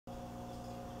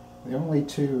The only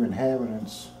two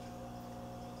inhabitants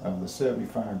of the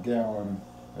 75-gallon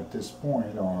at this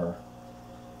point are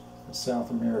the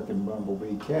South American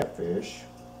bumblebee catfish.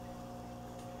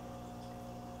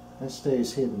 This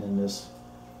stays hidden in this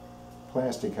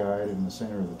plastic hide in the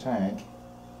center of the tank,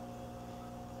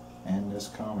 and this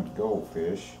comet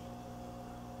goldfish.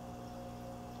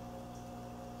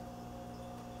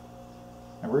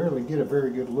 I rarely get a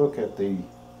very good look at the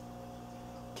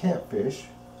catfish.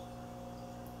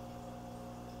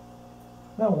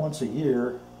 About once a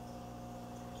year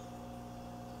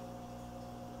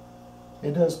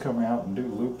it does come out and do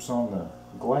loops on the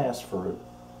glass for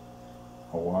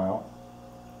a while,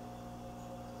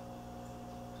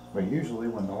 but usually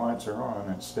when the lights are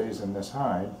on it stays in this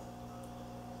hide.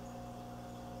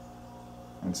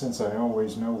 And since I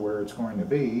always know where it's going to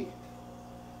be,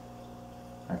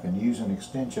 I can use an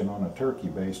extension on a turkey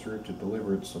baster to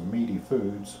deliver it some meaty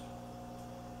foods.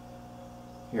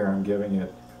 Here I'm giving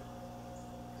it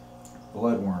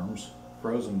bloodworms,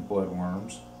 frozen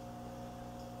bloodworms,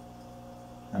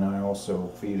 and I also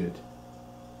feed it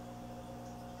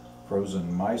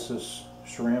frozen mysis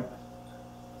shrimp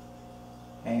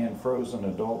and frozen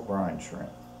adult brine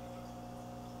shrimp.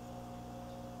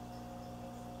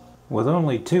 With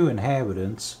only 2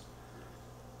 inhabitants,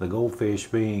 the goldfish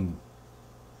being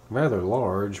rather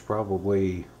large,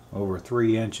 probably over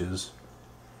 3 inches,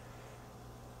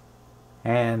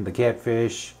 and the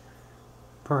catfish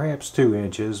perhaps 2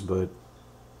 inches, but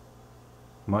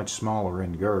much smaller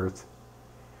in girth.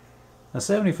 A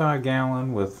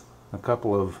 75-gallon with a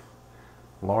couple of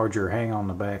larger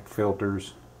hang-on-the-back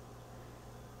filters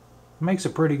makes a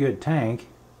pretty good tank.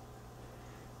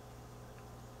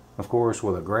 Of course,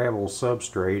 with a gravel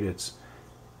substrate, it's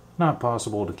not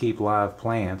possible to keep live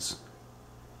plants.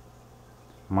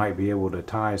 Might be able to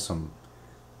tie some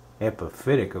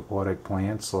epiphytic aquatic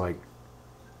plants like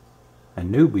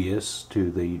Anubias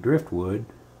to the driftwood,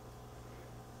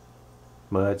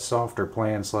 but softer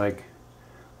plants like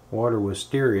water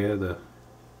wisteria, the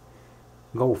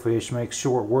goldfish makes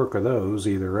short work of those,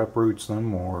 either uproots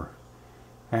them or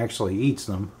actually eats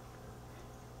them.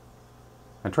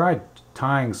 I tried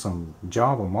tying some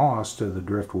Java moss to the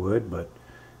driftwood, but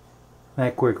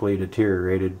that quickly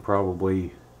deteriorated,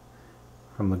 probably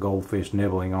from the goldfish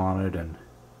nibbling on it and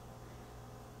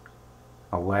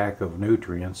a lack of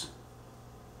nutrients.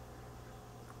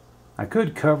 I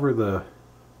could cover the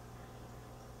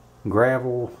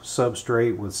gravel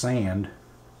substrate with sand,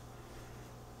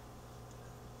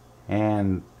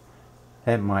 and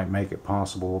that might make it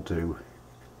possible to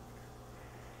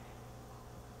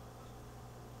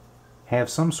have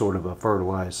some sort of a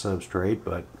fertilized substrate,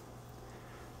 but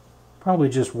probably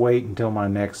just wait until my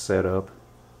next setup.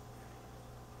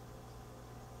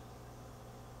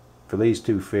 For these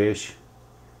 2 fish,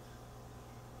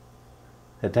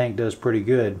 the tank does pretty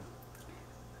good,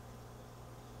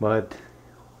 but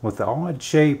with the odd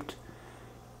shaped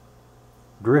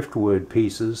driftwood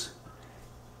pieces,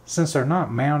 since they're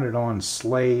not mounted on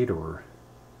slate or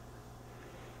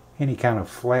any kind of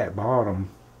flat bottom,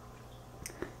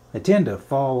 they tend to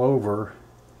fall over,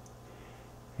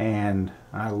 and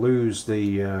I lose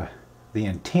the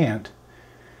intent,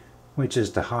 which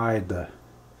is to hide the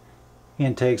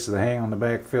intakes of the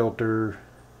hang-on-the-back filter,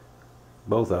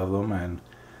 both of them, and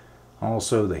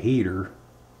also the heater.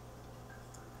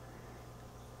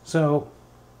 So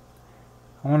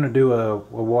I want to do a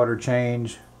water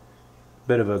change,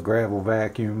 bit of a gravel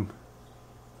vacuum,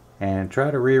 and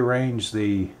try to rearrange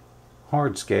the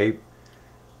hardscape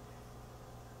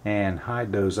and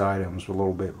hide those items a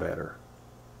little bit better.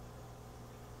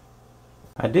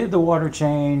 I did the water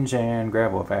change and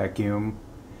gravel vacuum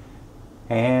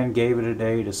and gave it a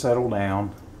day to settle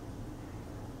down.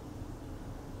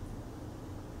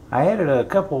 I added a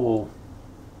couple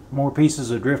more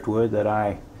pieces of driftwood that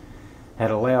I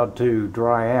had allowed to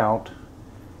dry out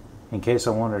in case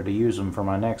I wanted to use them for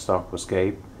my next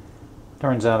aquascape.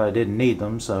 Turns out I didn't need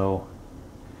them, so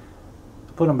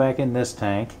I put them back in this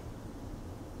tank.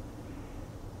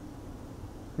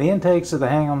 The intakes of the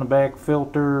hang-on-the-back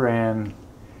filter and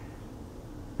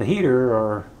the heater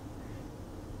are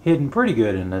hidden pretty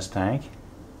good in this tank.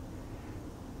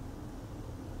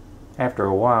 After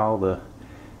a while, the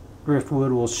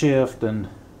driftwood will shift and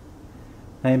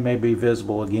they may be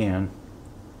visible again.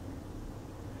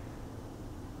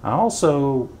 I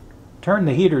also turned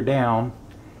the heater down,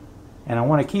 and I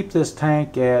want to keep this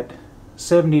tank at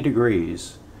 70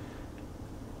 degrees.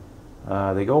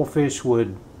 The goldfish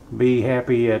would be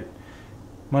happy at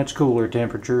much cooler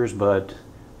temperatures, but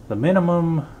the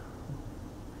minimum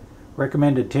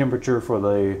recommended temperature for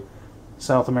the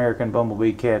South American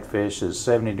bumblebee catfish is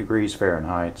 70 degrees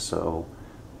Fahrenheit, so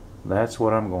that's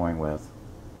what I'm going with.